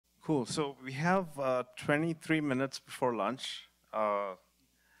Cool. So we have 23 minutes before lunch.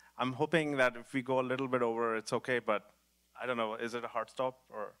 I'm hoping that if we go a little bit over, it's okay, but I don't know, is it a hard stop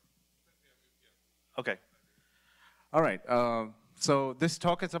or? Okay. All right. So this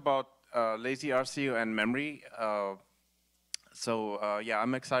talk is about lazy RCU and memory. Yeah,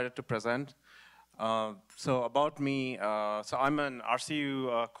 I'm excited to present. So about me, so I'm an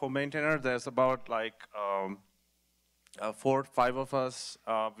RCU co-maintainer. There's about like 4 or 5 of us.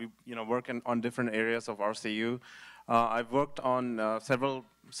 We work on different areas of RCU. I've worked on several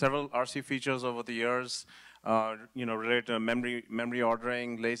RCU features over the years, related to memory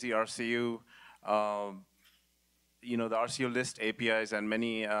ordering, lazy RCU, the RCU list APIs, and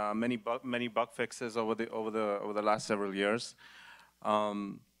many bug fixes over the last several years.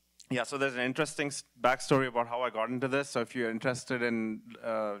 Yeah, so there's an interesting backstory about how I got into this. So if you're interested in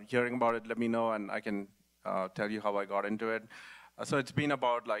hearing about it, let me know, and I can tell you how I got into it. So it's been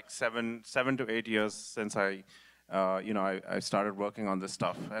about like seven to 8 years since I started working on this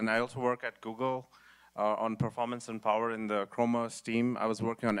stuff. And I also work at Google on performance and power in the Chrome team. I was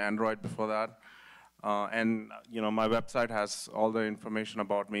working on Android before that. My website has all the information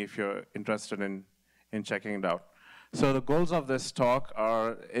about me if you're interested in checking it out. So the goals of this talk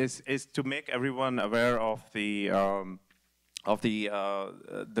is to make everyone aware of the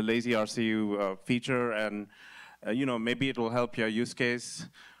lazy RCU feature, and maybe it will help your use case,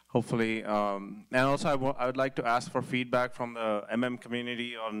 hopefully. And also, I would like to ask for feedback from the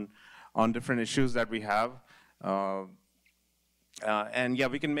community on different issues that we have. And yeah,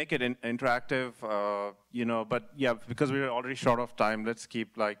 we can make it interactive, but yeah, because we're already short of time, let's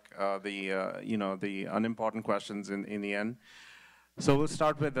keep like the unimportant questions in the end. So we'll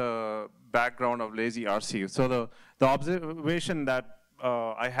start with the background of lazy RCU. So the observation that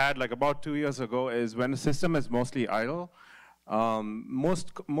I had like about 2 years ago is when a system is mostly idle,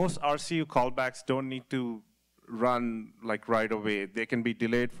 most RCU callbacks don't need to run like right away. They can be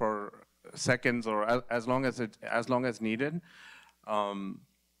delayed for seconds or as long as needed.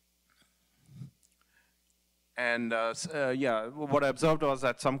 Yeah, what I observed was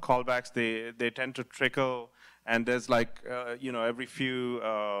that some callbacks they tend to trickle, and there's like every few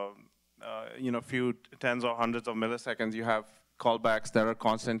few tens or hundreds of milliseconds you have callbacks that are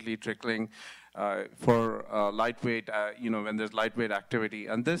constantly trickling for lightweight when there's lightweight activity,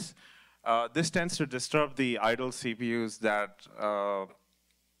 and this tends to disturb the idle CPUs that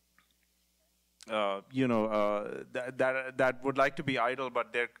that would like to be idle,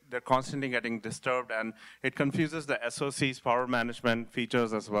 but they're constantly getting disturbed, and it confuses the SoC's power management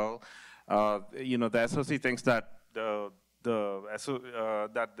features as well. The SoC thinks that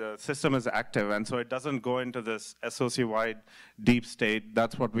that the system is active, and so it doesn't go into this SoC-wide deep state.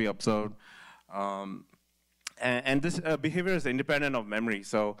 That's what we observed. And this behavior is independent of memory.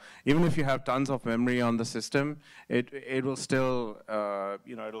 So even if you have tons of memory on the system, it will still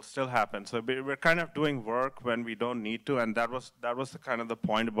it'll still happen. So we're kind of doing work when we don't need to, and that was the kind of the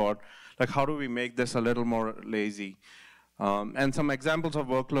point about like how do we make this a little more lazy. And some examples of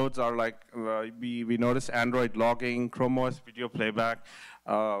workloads are like we noticed Android logging, Chrome OS video playback.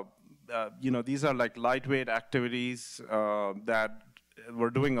 These are like lightweight activities that we're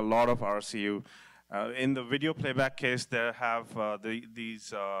doing a lot of RCU. In the video playback case, they have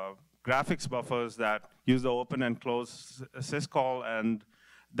these graphics buffers that use the open and close syscall, and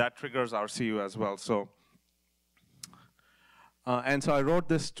that triggers RCU as well. So, and so I wrote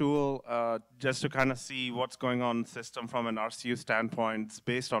this tool just to kind of see what's going on in the system from an RCU standpoint. It's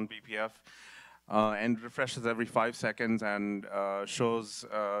based on BPF and refreshes every 5 seconds and shows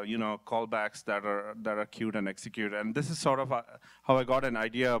callbacks that are queued and executed. And this is sort of how I got an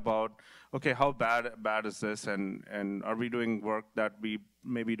idea about, okay, how bad is this, and are we doing work that we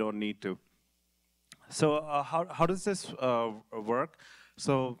maybe don't need to? So how does this work?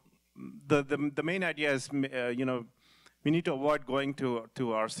 So the main idea is we need to avoid going to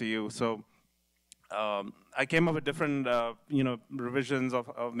RCU. So I came up with different revisions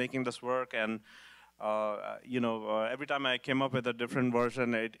of making this work, and every time I came up with a different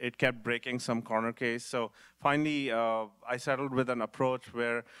version, it kept breaking some corner case. So finally, I settled with an approach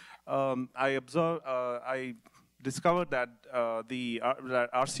where I discovered that that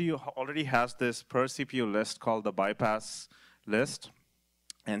RCU already has this per CPU list called the bypass list.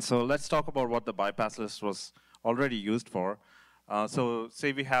 And so let's talk about what the bypass list was already used for. So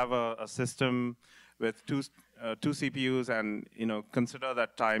say we have a system with two CPUs, and consider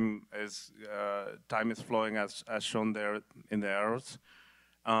that time is flowing as shown there in the arrows,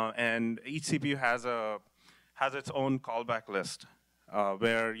 and each CPU has its own callback list,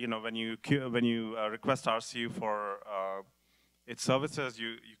 where when you request RCU for its services,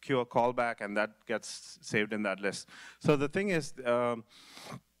 you queue a callback, and that gets saved in that list. So the thing is,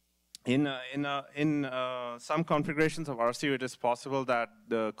 in some configurations of RCU, it is possible that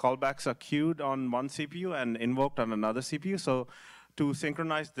the callbacks are queued on one CPU and invoked on another CPU. So to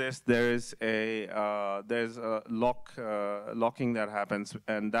synchronize this, there's a locking that happens,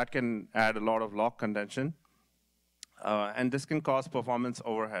 and that can add a lot of lock contention, and this can cause performance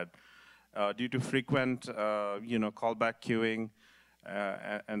overhead due to frequent, callback queuing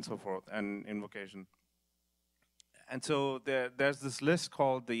and so forth, and invocation. And so there's this list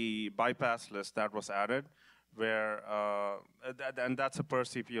called the bypass list that was added, where and that's a per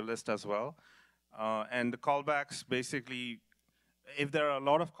CPU list as well. And the callbacks basically, if there are a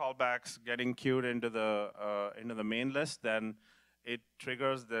lot of callbacks getting queued into the main list, then it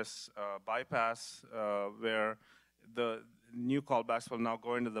triggers this bypass where the new callbacks will now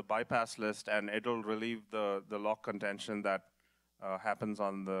go into the bypass list, and it'll relieve the lock contention that happens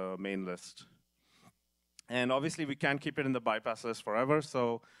on the main list. And obviously, we can't keep it in the bypass list forever,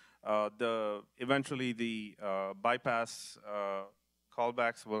 so eventually the bypass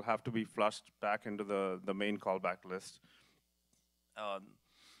callbacks will have to be flushed back into the main callback list.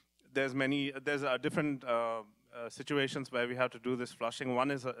 There's different situations where we have to do this flushing.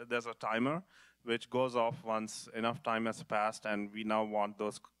 One is there's a timer which goes off once enough time has passed, and we now want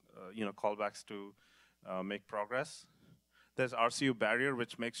those callbacks to make progress. There's RCU barrier,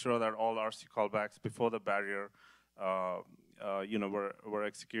 which makes sure that all RCU callbacks before the barrier, were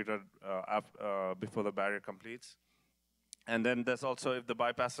executed before the barrier completes. And then there's also, if the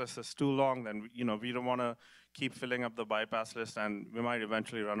bypass list is too long, then we don't want to keep filling up the bypass list, and we might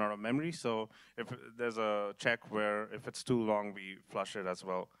eventually run out of memory. So if there's a check where if it's too long, we flush it as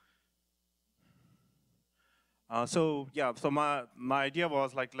well. So my idea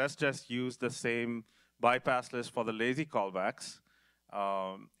was like, let's just use the same bypass list for the lazy callbacks.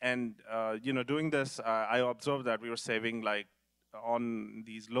 Doing this, I observed that we were saving, like, on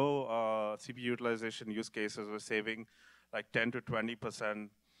these low CPU utilization use cases, we're saving like 10 to 20%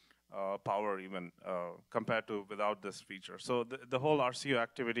 power even compared to without this feature. So the whole RCU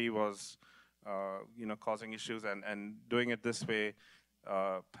activity was causing issues, and doing it this way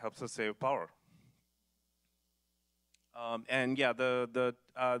helps us save power. The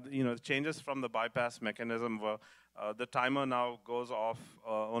changes from the bypass mechanism were the timer now goes off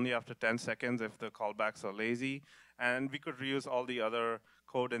only after 10 seconds if the callbacks are lazy, and we could reuse all the other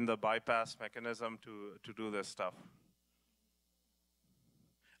code in the bypass mechanism to do this stuff.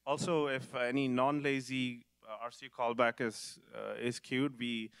 Also, if any non-lazy RCU callback is queued,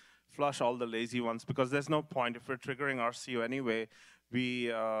 we flush all the lazy ones, because there's no point. If we're triggering RCU anyway,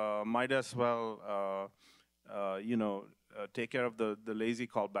 we might as well take care of the lazy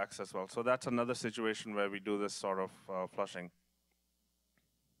callbacks as well. So that's another situation where we do this sort of flushing.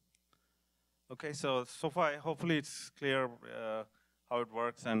 Okay, so far, hopefully it's clear how it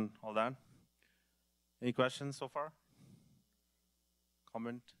works and all that. Any questions so far?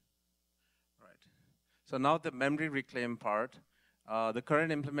 Comment? All right. So now the memory reclaim part. The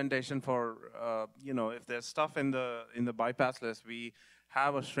current implementation for, if there's stuff in the bypass list, we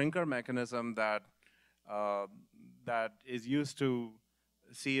have a shrinker mechanism that is used to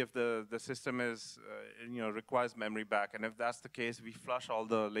see if the system is, requires memory back. And if that's the case, we flush all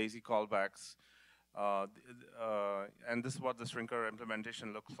the lazy callbacks. And this is what the shrinker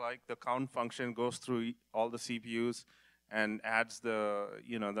implementation looks like. The count function goes through all the CPUs and adds the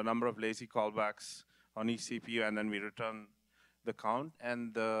number of lazy callbacks on each CPU, and then we return the count.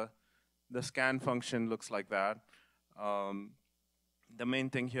 And the scan function looks like that. The main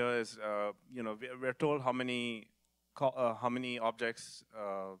thing here is, we're told how many objects,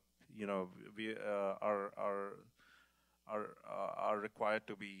 we are required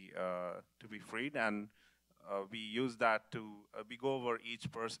to be freed, and we use that to we go over each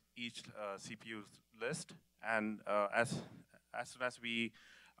CPU list, and as soon as we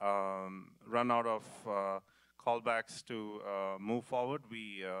run out of callbacks to move forward,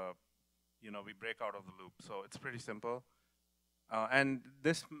 we break out of the loop. So it's pretty simple. And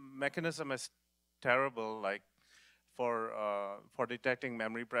this mechanism is terrible, like for detecting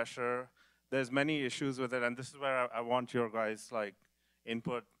memory pressure. There's many issues with it, and this is where I want your guys'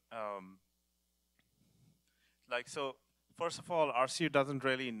 input. So first of all, RCU doesn't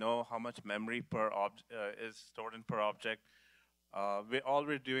really know how much memory per is stored in per object. All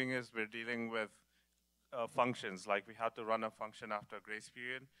we're doing is we're dealing with functions, like we have to run a function after a grace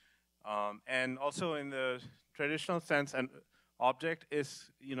period. And also in the traditional sense, an object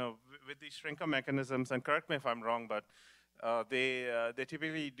is, with these shrinker mechanisms, and correct me if I'm wrong, but they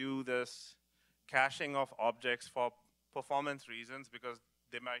typically do this caching of objects for performance reasons because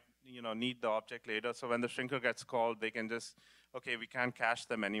they might need the object later. So when the shrinker gets called, they can just, okay, we can't cache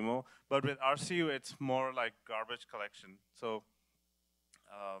them anymore. But with RCU, it's more like garbage collection. So,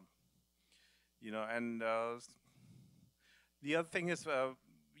 and the other thing is,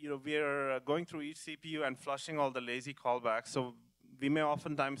 we are going through each CPU and flushing all the lazy callbacks. So we may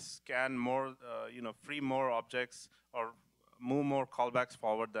oftentimes scan more, free more objects or move more callbacks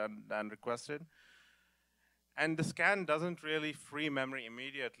forward than requested. And the scan doesn't really free memory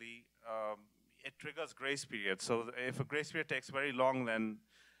immediately. It triggers grace period. So if a grace period takes very long, then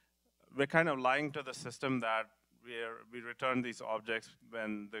we're kind of lying to the system that we return these objects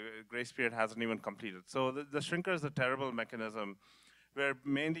when the grace period hasn't even completed. So the shrinker is a terrible mechanism. We're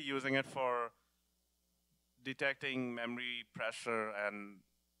mainly using it for detecting memory pressure, and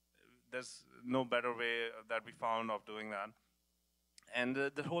there's no better way that we found of doing that. And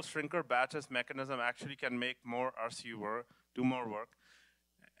the whole shrinker batches mechanism actually can make more RCU work, do more work.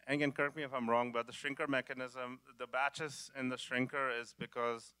 And again, correct me if I'm wrong, but the shrinker mechanism, the batches in the shrinker is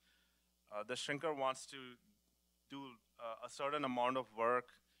because the shrinker wants to do a certain amount of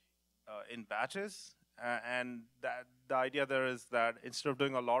work in batches. And that the idea there is that instead of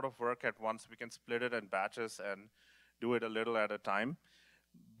doing a lot of work at once, we can split it in batches and do it a little at a time.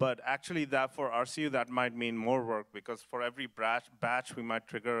 But actually, that for RCU, that might mean more work because for every batch, we might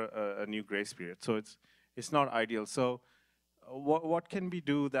trigger a new grace period. So it's not ideal. So what can we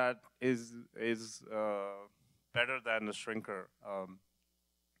do that is better than the shrinker?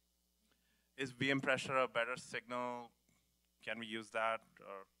 Is VM pressure a better signal? Can we use that?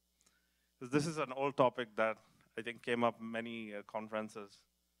 Because this is an old topic that I think came up many conferences.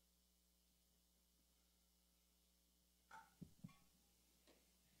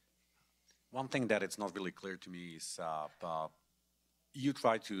 One thing that it's not really clear to me is you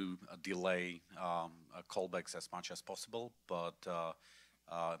try to delay callbacks as much as possible, but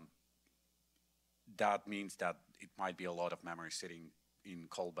that means that it might be a lot of memory sitting in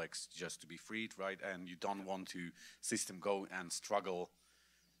callbacks just to be freed, right? And you don't want to system go and struggle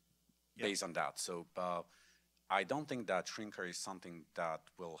based on that. So I don't think that shrinker is something that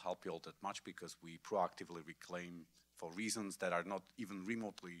will help you all that much because we proactively reclaim for reasons that are not even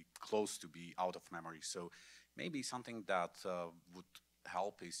remotely close to be out of memory. So maybe something that would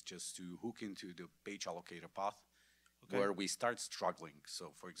help is just to hook into the page allocator path where we start struggling.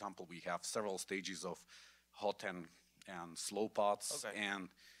 So for example, we have several stages of hot and slow paths.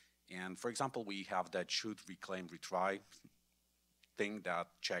 And for example, we have that should reclaim retry thing that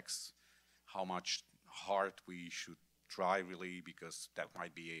checks how much hard we should try really, because that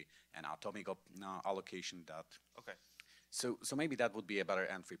might be an atomic allocation that. So maybe that would be a better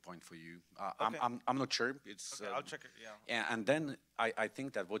entry point for you. I'm not sure. It's I'll check it. Yeah. And then I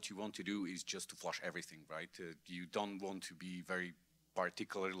think that what you want to do is just to flush everything, right? You don't want to be very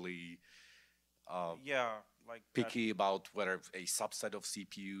particularly picky about whether a subset of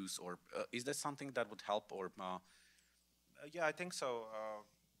CPUs or is there something that would help or? Yeah, I think so.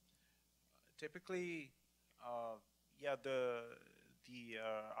 Typically, the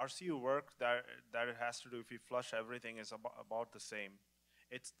RCU work that it has to do if we flush everything is about the same.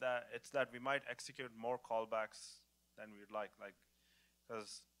 It's that we might execute more callbacks than we'd like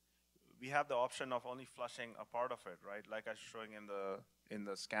because we have the option of only flushing a part of it, right? Like I was showing in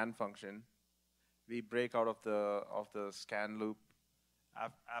the scan function, we break out of the scan loop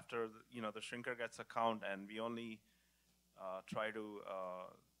after the shrinker gets a count, and we only try to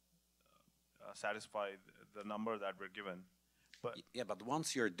satisfy the number that we're given. But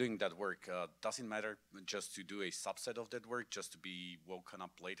once you're doing that work, does it matter just to do a subset of that work, just to be woken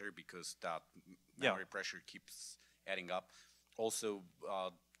up later because that memory pressure keeps adding up? Also,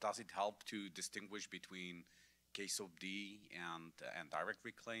 does it help to distinguish between KSWB and direct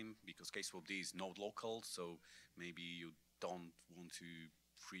reclaim? Because KSWB is node local, so maybe you don't want to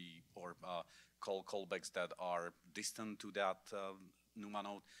free or call callbacks that are distant to that NUMA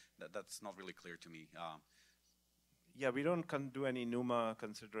node. That's not really clear to me. Yeah, we don't do any NUMA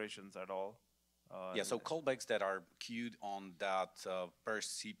considerations at all. So callbacks that are queued on that per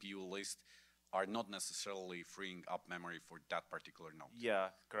CPU list are not necessarily freeing up memory for that particular node. Yeah,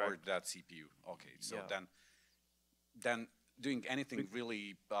 correct. Or that CPU. Okay, so then doing anything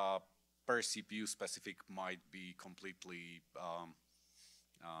really per CPU specific might be completely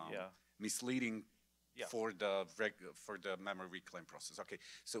misleading for the memory reclaim process. Okay,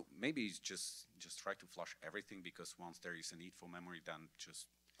 so maybe it's just try to flush everything because once there is a need for memory, then just.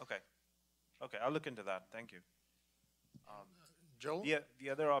 Okay, I'll look into that. Thank you. Joel? The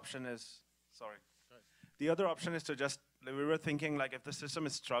other option is the other option is to just we were thinking like if the system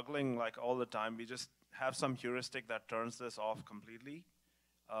is struggling like all the time, we just have some heuristic that turns this off completely.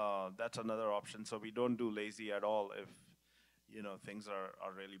 That's another option. So we don't do lazy at all if things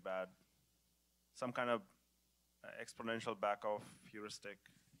are really bad. Some kind of exponential back off heuristic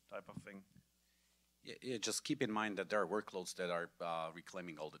type of thing. Yeah, just keep in mind that there are workloads that are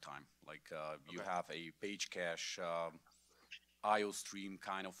reclaiming all the time. Like you have a page cache IO stream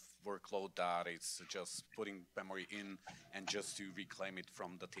kind of workload that it's just putting memory in and just to reclaim it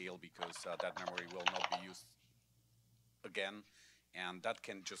from the tail because that memory will not be used again. And that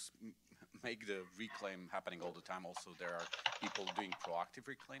can just make the reclaim happening all the time. Also, there are people doing proactive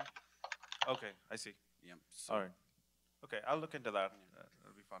reclaim. Okay, I see. Yeah. So All right. Okay, I'll look into that.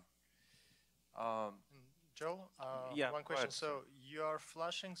 That'll be fun. Joe, yeah, one go question. ahead. So you are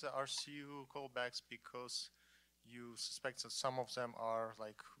flashing the RCU callbacks because you suspect that some of them are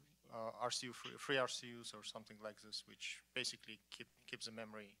like RCU free RCUs or something like this, which basically keeps the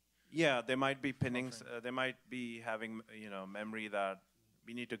memory. Yeah, they might be pinning. They might be having memory that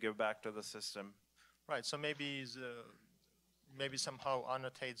we need to give back to the system. Right. So maybe maybe somehow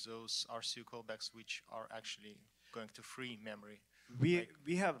annotate those RCU callbacks which are actually going to free memory.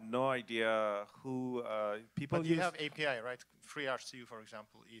 We have no idea who people But use. you have API, right? Free RCU, for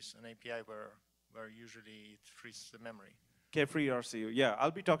example, is an API where usually it frees the memory. Free RCU. Yeah,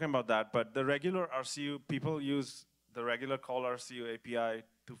 I'll be talking about that. But the regular RCU, people use the regular call RCU API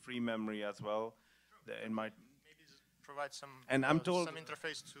to free memory as well. It might maybe provide some and I'm told some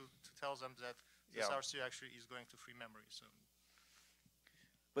interface to tell them that this RCU actually is going to free memory. So,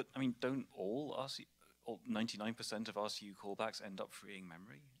 but I mean, don't all RCU, or 99% of RCU callbacks end up freeing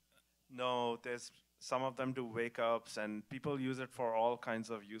memory? No, there's some of them do wake ups, and people use it for all kinds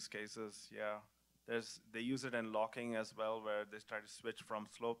of use cases. Yeah, they use it in locking as well, where they try to switch from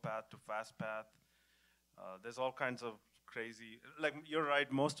slow path to fast path. There's all kinds of crazy, like you're right,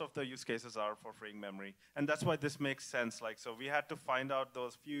 most of the use cases are for freeing memory. And that's why this makes sense. Like, so we had to find out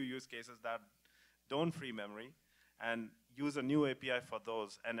those few use cases that don't free memory and use a new API for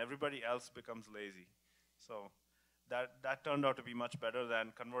those, and everybody else becomes lazy. So that turned out to be much better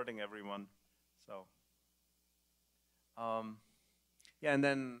than converting everyone. So yeah, and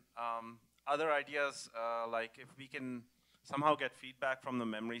then other ideas, like if we can somehow get feedback from the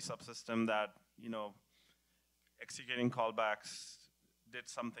memory subsystem that, executing callbacks did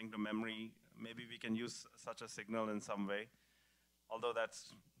something to memory, maybe we can use such a signal in some way, although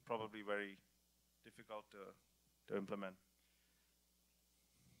that's probably very difficult to implement.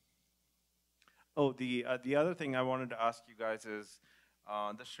 Oh, the other thing I wanted to ask you guys is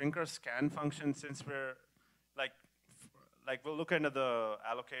the shrinker scan function, since we're, like we'll look into the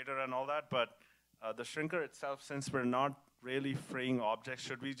allocator and all that, but the shrinker itself, since we're not really freeing objects,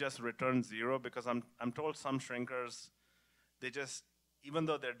 should we just return 0? Because I'm told some shrinkers, they just, even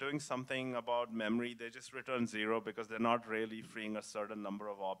though they're doing something about memory, they just return 0 because they're not really freeing a certain number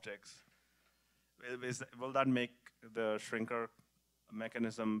of objects. Will that make the shrinker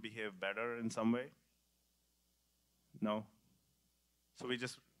mechanism behave better in some way? No? So we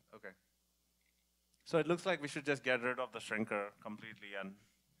just, okay. So it looks like we should just get rid of the shrinker completely and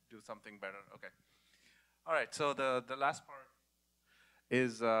do something better. Okay. All right, so the last part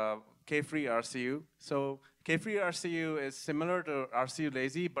is K-free RCU. So K-free RCU is similar to RCU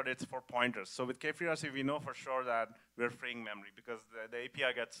lazy, but it's for pointers. So with K-free RCU, we know for sure that we're freeing memory because the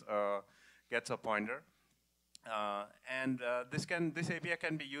API gets a pointer. This API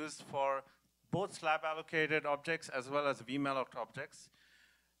can be used for both slab allocated objects as well as vmalloc objects.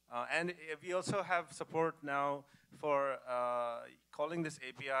 And we also have support now for calling this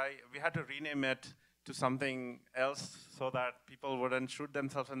API. We had to rename it to something else so that people wouldn't shoot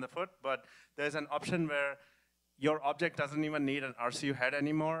themselves in the foot. But there's an option where your object doesn't even need an RCU head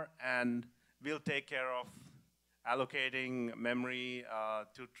anymore, and we'll take care of allocating memory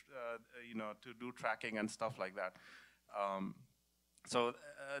to do tracking and stuff like that.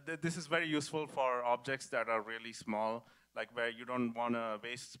 This is very useful for objects that are really small, like where you don't want to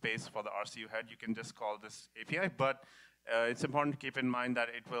waste space for the RCU head. You can just call this API, but it's important to keep in mind that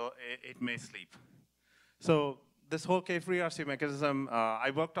it may sleep. So this whole K-free RCU mechanism,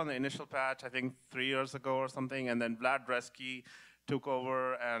 I worked on the initial patch, I think 3 years ago or something, and then Vlad Dresky took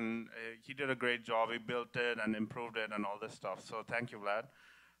over, and he did a great job. He built it and improved it and all this stuff. So thank you, Vlad.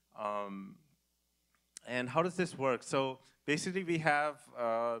 And how does this work? So basically, we have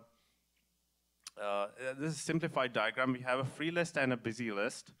this is a simplified diagram. We have a free list and a busy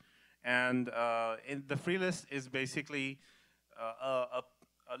list. And in the free list is basically a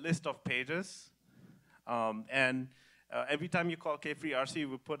list of pages. And every time you call kfree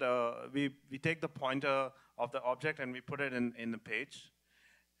RCU, we put we take the pointer of the object and we put it in the page.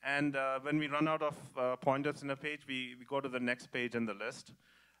 And when we run out of pointers in a page, we go to the next page in the list.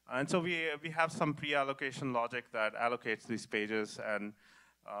 And so we have some pre-allocation logic that allocates these pages and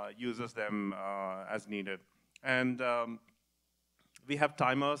uses them as needed. And we have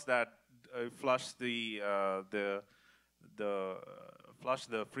timers that flush the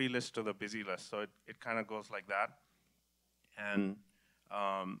free list to the busy list. So it kind of goes like that. And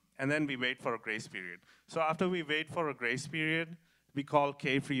then we wait for a grace period. So after we wait for a grace period, we call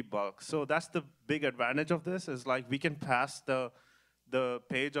kfree bulk. So that's the big advantage of this, is like we can pass the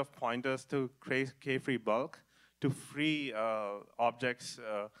page of pointers to kfree bulk to free objects.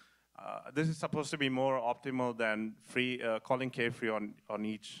 This is supposed to be more optimal than calling kfree on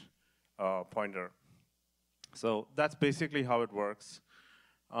each pointer. So that's basically how it works.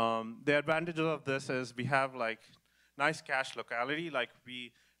 The advantages of this is we have like nice cache locality. Like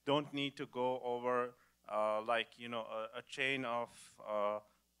we don't need to go over like a chain of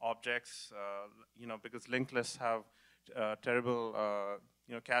objects. Because linked lists have terrible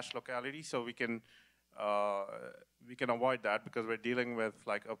cache locality. So we can avoid that because we're dealing with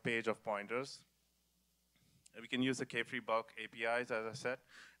like a page of pointers. We can use the kfree bulk APIs, as I said.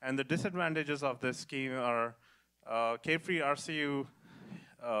 And the disadvantages of this scheme are kfree RCU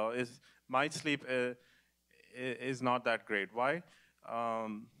might sleep is not that great. Why?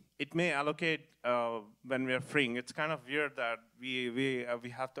 It may allocate when we're freeing. It's kind of weird that we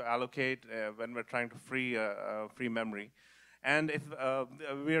have to allocate when we're trying to free memory. And if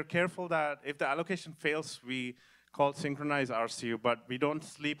we are careful that if the allocation fails, we call synchronize RCU, but we don't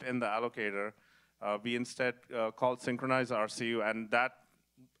sleep in the allocator. We instead call synchronize RCU, and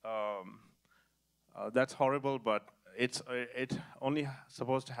that's horrible, but it's only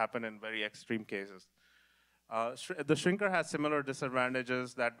supposed to happen in very extreme cases. The shrinker has similar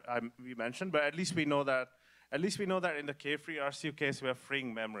disadvantages that we mentioned, but at least we know that in the kfree RCU case we are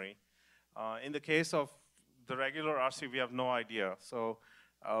freeing memory. In the case of the regular RCU, we have no idea. So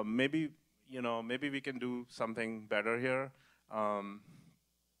maybe we can do something better here.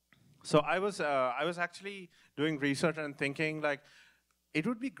 So I was actually doing research and thinking like it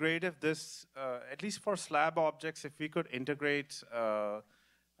would be great if this, at least for slab objects, if we could integrate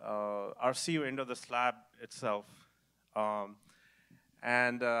RCU into the slab itself.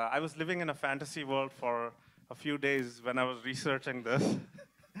 And I was living in a fantasy world for a few days when I was researching this.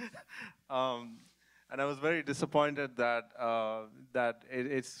 And I was very disappointed that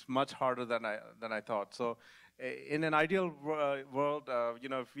it's much harder than I thought. So in an ideal world,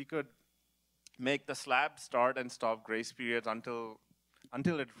 if we could make the slab start and stop grace periods until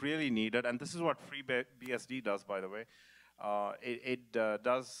it's really needed, and this is what FreeBSD does, by the way.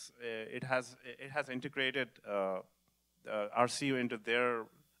 It has integrated RCU into their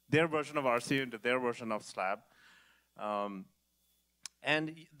version of RCU into their version of slab.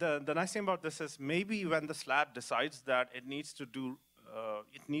 And the nice thing about this is maybe when the slab decides that it needs to do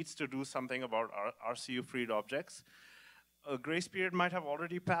something about RCU freed objects, a grace period might have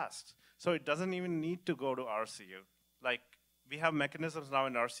already passed. So it doesn't even need to go to RCU. Like we have mechanisms now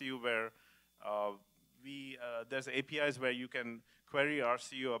in RCU where there's APIs where you can query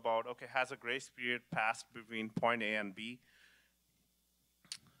RCU about, okay, has a grace period passed between point A and B?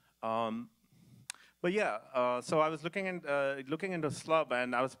 But yeah, so I was looking into Slub,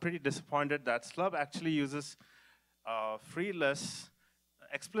 and I was pretty disappointed that Slub actually uses free lists,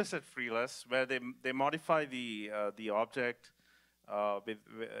 explicit free lists, where they modify the object with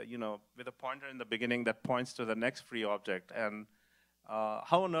a pointer in the beginning that points to the next free object. And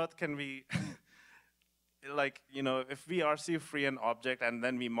how on earth can we like, if we RCU free an object and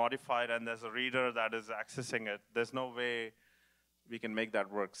then we modify it and there's a reader that is accessing it, there's no way we can make that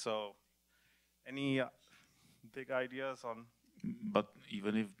work. So any big ideas on? But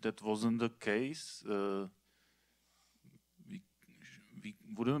even if that wasn't the case, we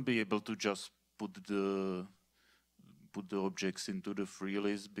wouldn't be able to just put the objects into the free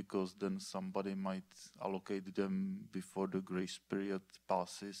list, because then somebody might allocate them before the grace period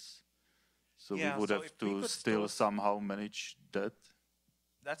passes. So Yeah, we would so have if we to could still somehow manage that.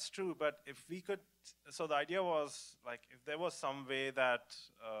 That's true, but if we could, so the idea was like if there was some way that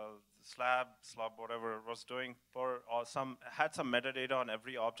slab, whatever was doing or had some metadata on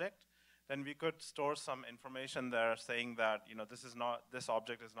every object, then we could store some information there saying that this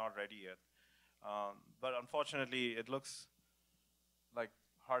object is not ready yet. But unfortunately, it looks like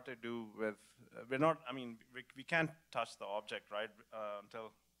hard to do with. We can't touch the object, right?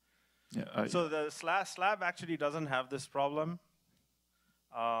 Until. Yeah, So the slab actually doesn't have this problem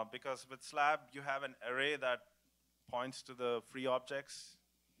because with slab you have an array that points to the free objects.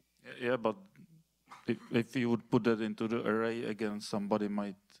 Yeah, but if you would put that into the array, again, somebody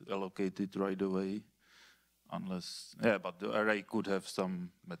might allocate it right away. Unless, yeah, but the array could have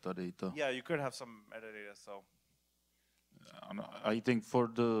some metadata. Yeah, you could have some metadata, so. And I think for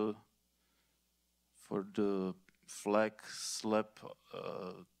the flag slab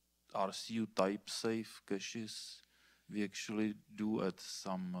RCU type safe caches, we actually do add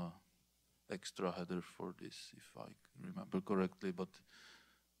some extra header for this, if I remember correctly. But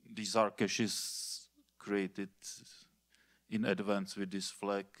these are caches created in advance with this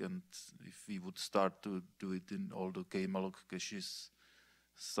flag, and if we would start to do it in all the kmalloc caches,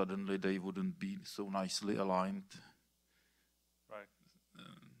 suddenly they wouldn't be so nicely aligned. Right.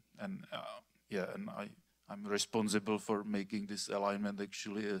 Yeah, and I'm responsible for making this alignment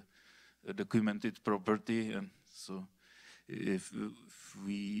actually a documented property, and so if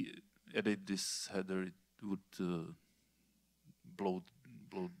we edit this header, it would bloat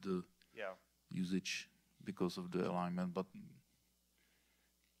the usage because of the alignment. But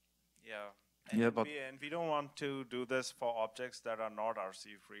and we don't want to do this for objects that are not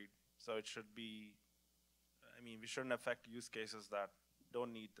RCU free. So it should be, I mean, we shouldn't affect use cases that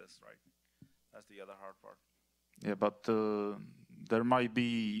don't need this, right? That's the other hard part. Yeah, but there might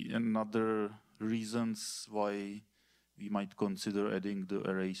be another reasons why we might consider adding the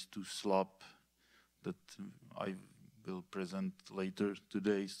arrays to slab that I will present later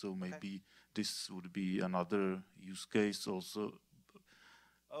today. So maybe this would be another use case also.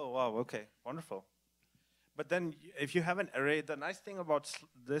 Oh, wow, okay, wonderful. But then if you have an array, the nice thing about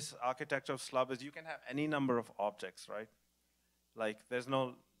this architecture of slab is you can have any number of objects, right? Like there's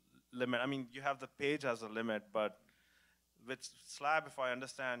no limit. I mean, you have the page as a limit, but with slab, if I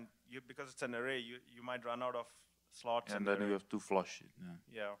understand, because it's an array, you might run out of slots. And then you have to flush it.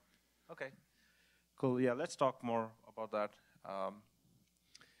 Yeah. Okay. Cool. Yeah, let's talk more about that.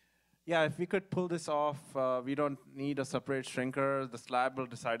 Yeah, if we could pull this off, we don't need a separate shrinker. The slab will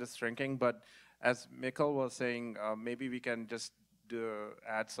decide its shrinking, but as Mikkel was saying, maybe we can just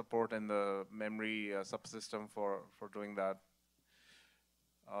add support in the memory subsystem for doing that.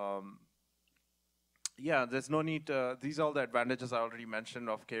 Yeah, there's no need. These are all the advantages I already mentioned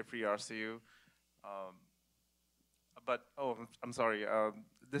of K-free RCU. But, oh, I'm sorry.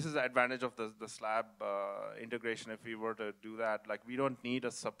 This is the advantage of the slab integration. If we were to do that, like we don't need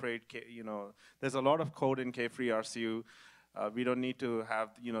a separate, there's a lot of code in K-free RCU. We don't need to have,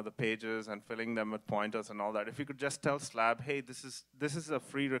 the pages and filling them with pointers and all that. If you could just tell slab, hey, this is a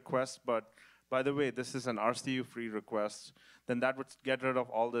free request, but by the way, this is an RCU free request, then that would get rid of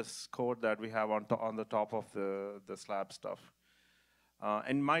all this code that we have on the top of the slab stuff.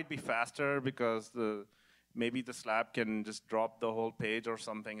 And might be faster because maybe the slab can just drop the whole page or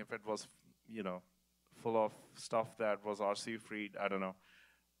something if it was, full of stuff that was RCU free. I don't know.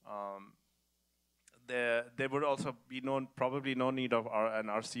 There would also be probably no need of an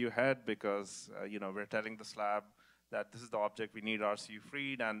RCU head because we're telling the slab that this is the object we need RCU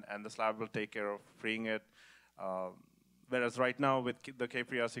freed, and the slab will take care of freeing it. Whereas right now with the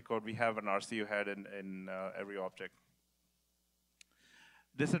K-free RCU code, we have an RCU head in every object.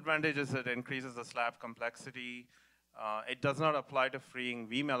 Disadvantage is it increases the slab complexity. It does not apply to freeing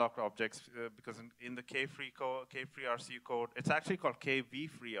vmalloc objects because in the K-free RCU code, it's actually called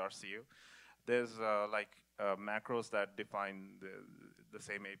KV-free RCU. There's macros that define the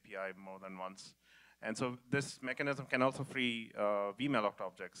same API more than once. And so this mechanism can also free vmalloc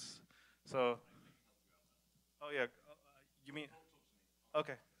objects. So, oh yeah, you mean,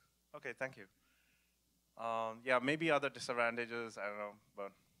 okay, thank you. Yeah, maybe other disadvantages, I don't know,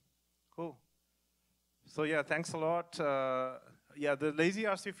 but cool. So yeah, thanks a lot. Yeah, the lazy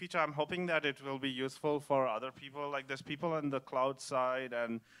RCU feature, I'm hoping that it will be useful for other people. Like there's people on the cloud side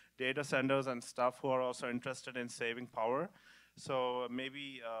and data centers and stuff who are also interested in saving power. So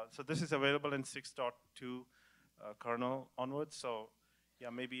maybe, so this is available in 6.2 kernel onwards. So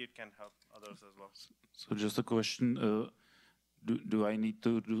yeah, maybe it can help others as well. So just a question, do I need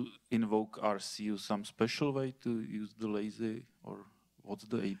to invoke RCU some special way to use the lazy, or what's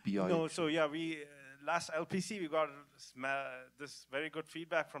the API? No, so yeah, last LPC, we got this very good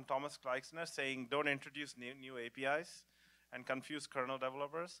feedback from Thomas Kleichner saying don't introduce new APIs and confuse kernel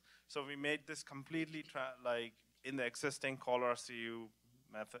developers. So we made this completely in the existing call RCU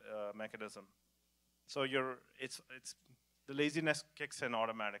mechanism. So the laziness kicks in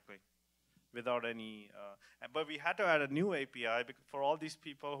automatically without any, but we had to add a new API for all these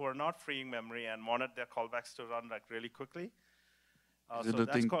people who are not freeing memory and wanted their callbacks to run like really quickly. So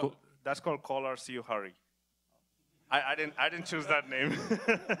that's called call RCU hurry. I didn't choose that name.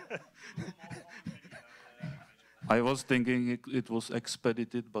 I was thinking it was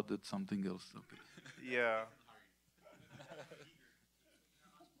expedited, but it's something else. Okay. Yeah.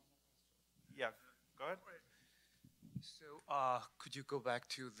 Yeah, go ahead. So, could you go back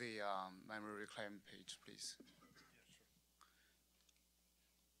to the memory reclaim page, please?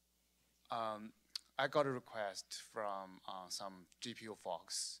 I got a request from some GPU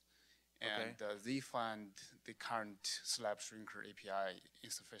folks, and they find the current slab shrinker API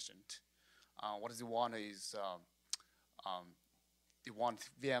insufficient. What they want is they want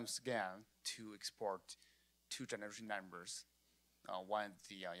VM scan to export two generation numbers. One is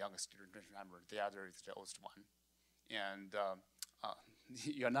the youngest generation number, the other is the oldest one. And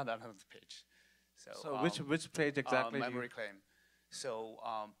you're not on the page. So which page exactly? Memory claim. So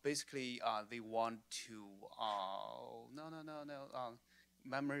basically, they want to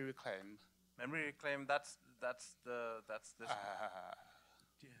memory reclaim. Memory reclaim. That's this.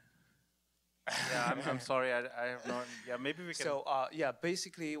 Yeah, I'm sorry. I have no. Yeah, maybe we can. So yeah,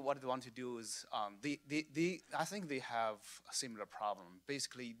 basically, what they want to do is I think they have a similar problem.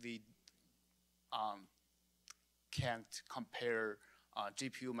 Basically, they can't compare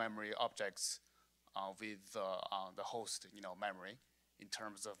GPU memory objects with the host, memory in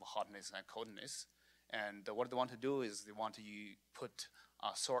terms of hotness and coldness. And what they want to do is they want to put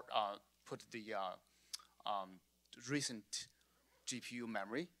the recent GPU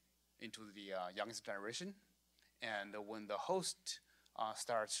memory into the youngest generation. And when the host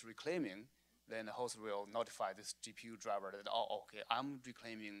starts reclaiming, then the host will notify this GPU driver that, oh, okay, I'm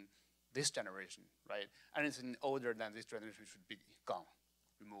reclaiming this generation, right? Anything older than this generation should be gone,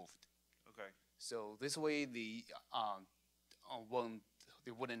 removed. Okay. So this way, they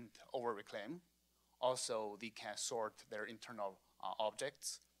wouldn't over-reclaim. Also, they can sort their internal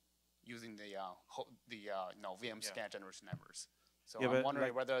objects using the VM scan generation numbers. So Yeah, I'm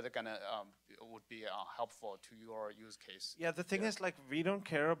wondering whether they're gonna would be helpful to your use case. Yeah, the thing is, like, we don't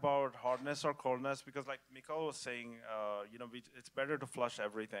care about hotness or coldness because, like Mikhail was saying, it's better to flush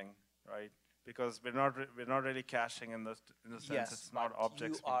everything, right? Because we're not really caching in the sense Yes, it's not but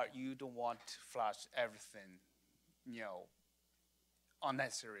objects. you don't want to flush everything,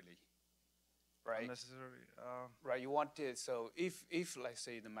 unnecessarily, right? Unnecessary. Right. You want to. So if let's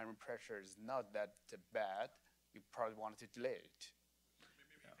say the memory pressure is not that bad, you probably want to delay it.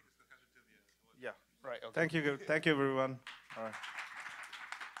 Yeah. Right. Okay. Thank you, everyone. All right.